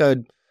on like I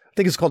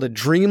think it's called a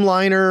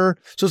Dreamliner.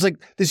 So it's like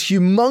this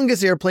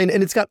humongous airplane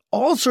and it's got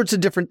all sorts of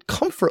different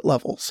comfort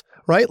levels,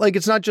 right? Like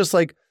it's not just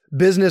like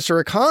business or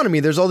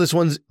economy. There's all these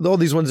ones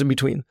in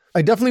between.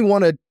 I definitely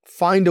want to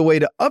find a way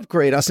to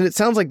upgrade us. And it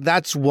sounds like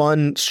that's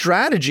one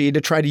strategy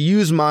to try to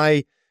use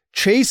my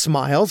Chase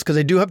miles, because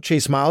I do have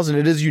Chase miles and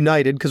it is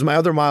United because my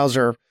other miles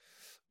are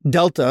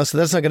Delta. So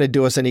that's not going to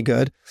do us any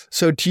good.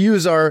 So to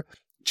use our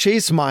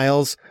Chase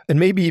miles and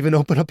maybe even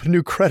open up a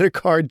new credit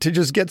card to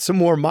just get some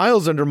more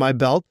miles under my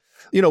belt,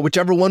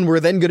 whichever one we're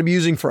then going to be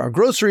using for our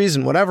groceries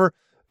and whatever,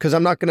 because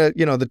I'm not going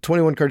to, the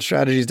 21 card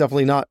strategy is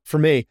definitely not for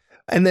me.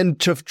 And then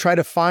to try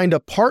to find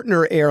a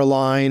partner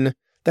airline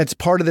that's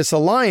part of this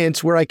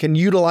alliance where I can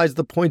utilize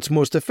the points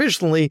most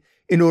efficiently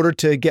in order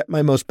to get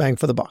my most bang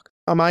for the buck.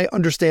 Am I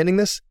understanding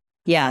this?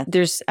 Yeah,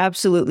 there's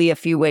absolutely a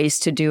few ways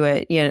to do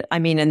it.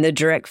 And the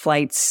direct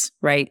flights,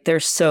 right, they're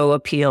so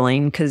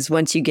appealing because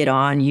once you get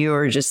on,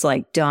 you're just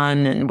like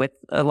done. And with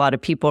a lot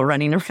of people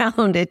running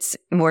around, it's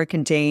more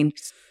contained.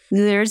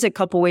 There's a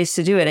couple ways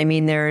to do it.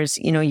 There's,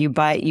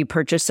 you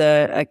purchase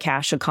a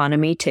cash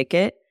economy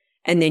ticket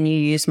and then you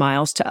use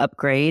miles to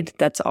upgrade.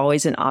 That's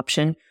always an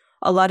option.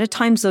 A lot of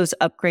times those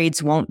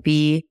upgrades won't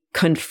be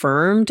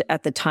confirmed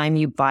at the time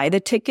you buy the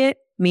ticket,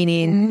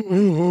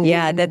 meaning,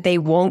 that they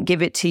won't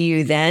give it to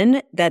you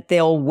then, that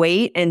they'll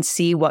wait and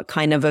see what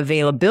kind of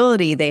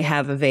availability they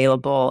have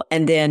available.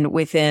 And then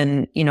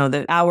within,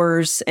 the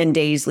hours and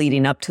days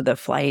leading up to the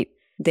flight,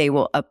 they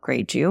will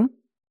upgrade you.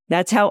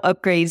 That's how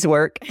upgrades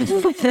work.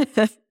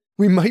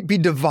 We might be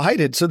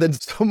divided. So then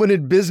someone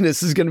in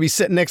business is going to be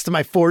sitting next to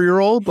my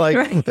 4-year-old,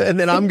 right. And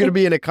then I'm going to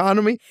be in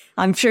economy.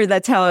 I'm sure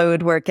that's how it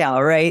would work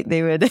out, right?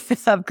 They would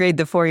upgrade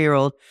the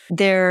 4-year-old.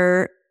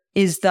 There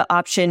is the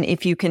option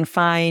if you can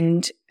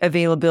find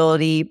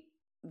availability,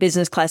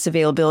 business class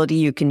availability,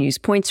 you can use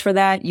points for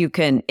that.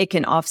 It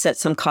can offset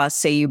some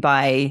costs. Say you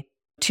buy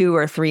 2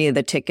 or 3 of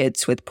the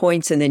tickets with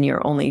points and then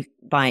you're only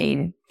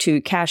buying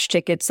 2 cash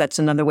tickets. That's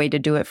another way to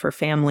do it for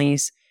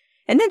families.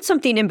 And then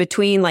something in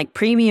between, like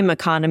premium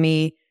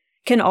economy,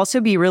 can also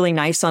be really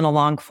nice on a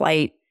long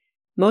flight.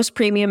 Most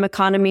premium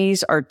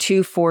economies are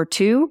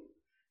 2-4-2.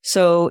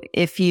 So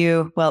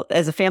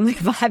as a family of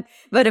 5,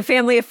 but a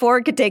family of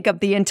 4 could take up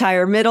the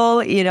entire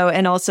middle,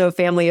 and also a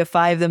family of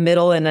 5, the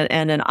middle and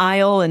an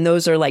aisle. And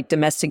those are like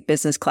domestic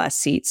business class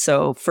seats.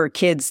 So for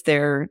kids,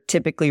 they're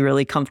typically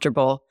really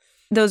comfortable.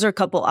 Those are a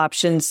couple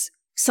options.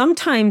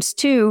 Sometimes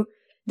too,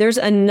 there's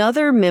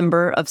another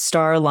member of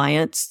Star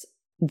Alliance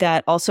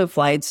that also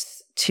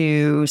flies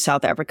to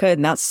South Africa,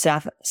 and that's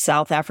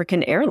South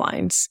African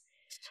Airlines.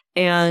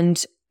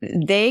 And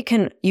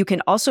you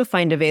can also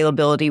find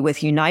availability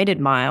with United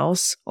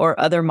miles or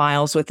other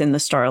miles within the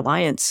Star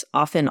Alliance,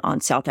 often on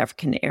South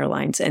African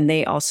Airlines. And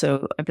they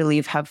also, I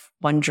believe, have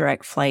one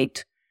direct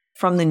flight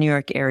from the New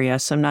York area.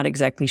 So I'm not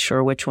exactly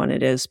sure which one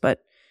it is, but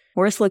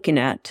worth looking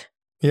at.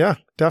 Yeah,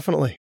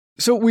 definitely.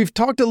 So we've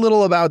talked a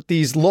little about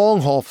these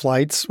long haul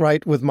flights,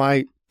 right, with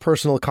my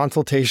personal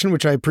consultation,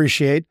 which I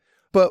appreciate.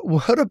 But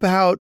what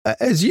about,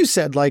 as you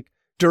said, like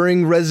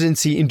during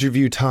residency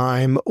interview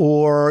time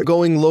or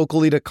going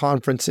locally to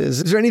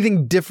conferences? Is there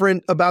anything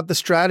different about the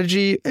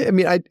strategy?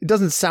 It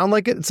doesn't sound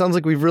like it. It sounds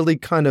like we've really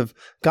kind of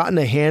gotten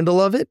a handle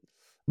of it.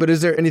 But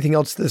is there anything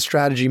else to the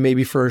strategy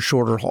maybe for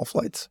shorter haul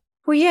flights?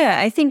 Well, yeah,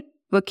 I think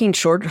booking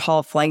short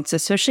haul flights,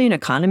 especially in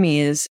economy,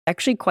 is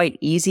actually quite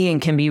easy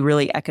and can be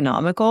really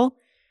economical.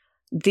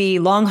 The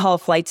long haul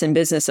flights in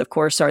business, of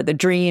course, are the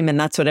dream, and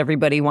that's what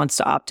everybody wants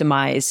to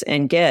optimize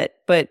and get.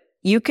 But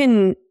you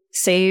can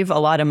save a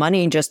lot of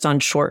money just on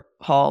short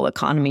haul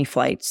economy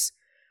flights.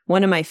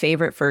 One of my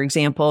favorite, for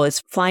example,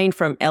 is flying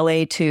from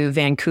LA to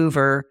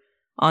Vancouver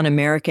on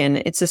American.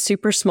 It's a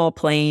super small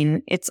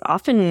plane. It's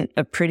often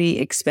a pretty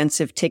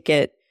expensive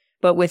ticket,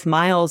 but with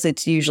miles,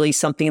 it's usually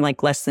something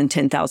like less than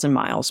 10,000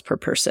 miles per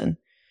person.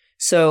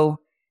 So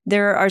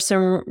there are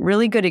some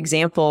really good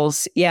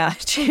examples,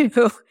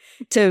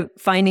 to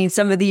finding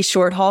some of these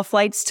short haul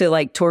flights to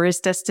like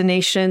tourist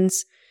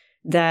destinations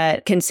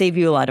that can save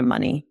you a lot of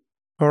money.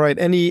 All right.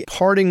 Any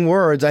parting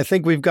words? I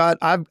think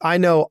I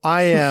know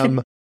I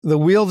am. The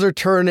wheels are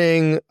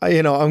turning.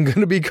 I'm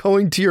going to be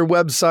going to your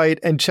website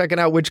and checking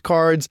out which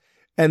cards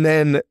and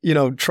then,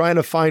 trying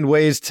to find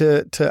ways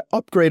to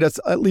upgrade us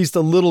at least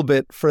a little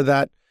bit for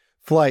that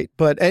flight.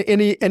 But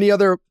any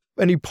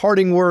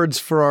parting words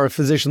for our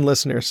physician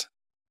listeners?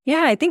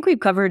 Yeah, I think we've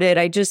covered it.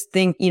 I just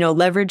think,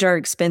 leverage our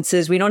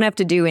expenses. We don't have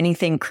to do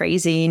anything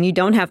crazy, and you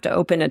don't have to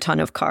open a ton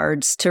of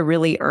cards to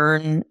really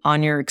earn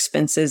on your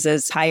expenses.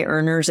 As high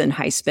earners and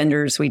high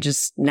spenders, we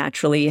just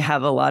naturally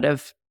have a lot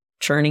of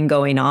churning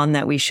going on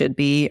that we should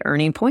be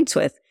earning points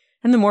with.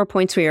 And the more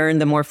points we earn,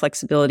 the more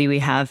flexibility we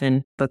have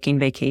in booking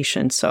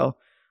vacations. So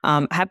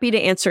happy to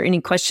answer any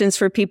questions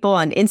for people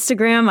on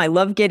Instagram. I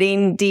love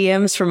getting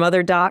DMs from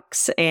other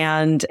docs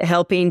and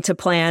helping to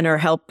plan or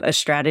help a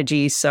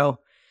strategy. So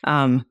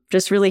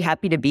just really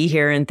happy to be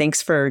here, and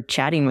thanks for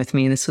chatting with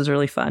me. This was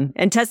really fun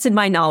and tested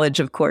my knowledge,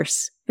 of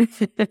course.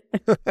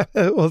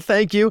 Well,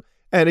 thank you.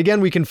 And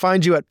again, we can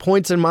find you at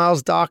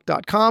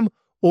pointsandmilesdoc.com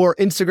or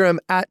Instagram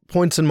at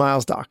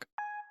pointsandmilesdoc.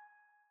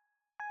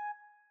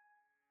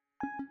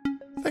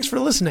 Thanks for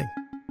listening.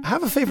 I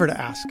have a favor to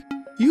ask.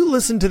 You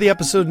listened to the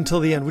episode until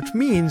the end, which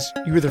means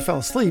you either fell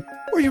asleep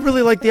or you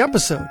really liked the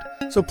episode.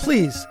 So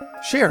please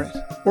share it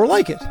or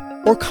like it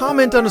or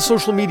comment on a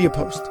social media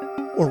post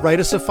or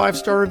write us a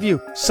 5-star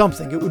review.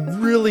 Something. It would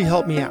really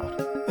help me out.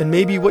 And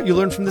maybe what you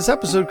learned from this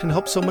episode can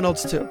help someone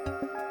else too.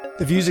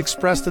 The views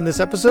expressed in this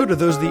episode are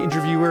those of the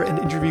interviewer and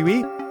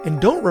interviewee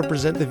and don't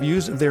represent the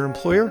views of their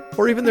employer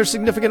or even their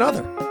significant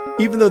other.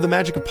 Even though the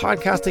magic of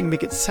podcasting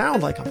make it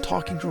sound like I'm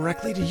talking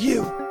directly to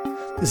you.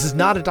 This is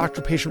not a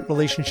doctor-patient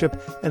relationship,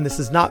 and this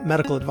is not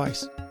medical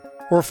advice,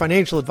 or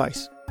financial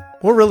advice,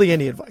 or really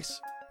any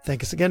advice.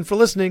 Thank us again for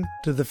listening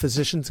to The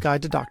Physician's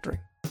Guide to Doctoring.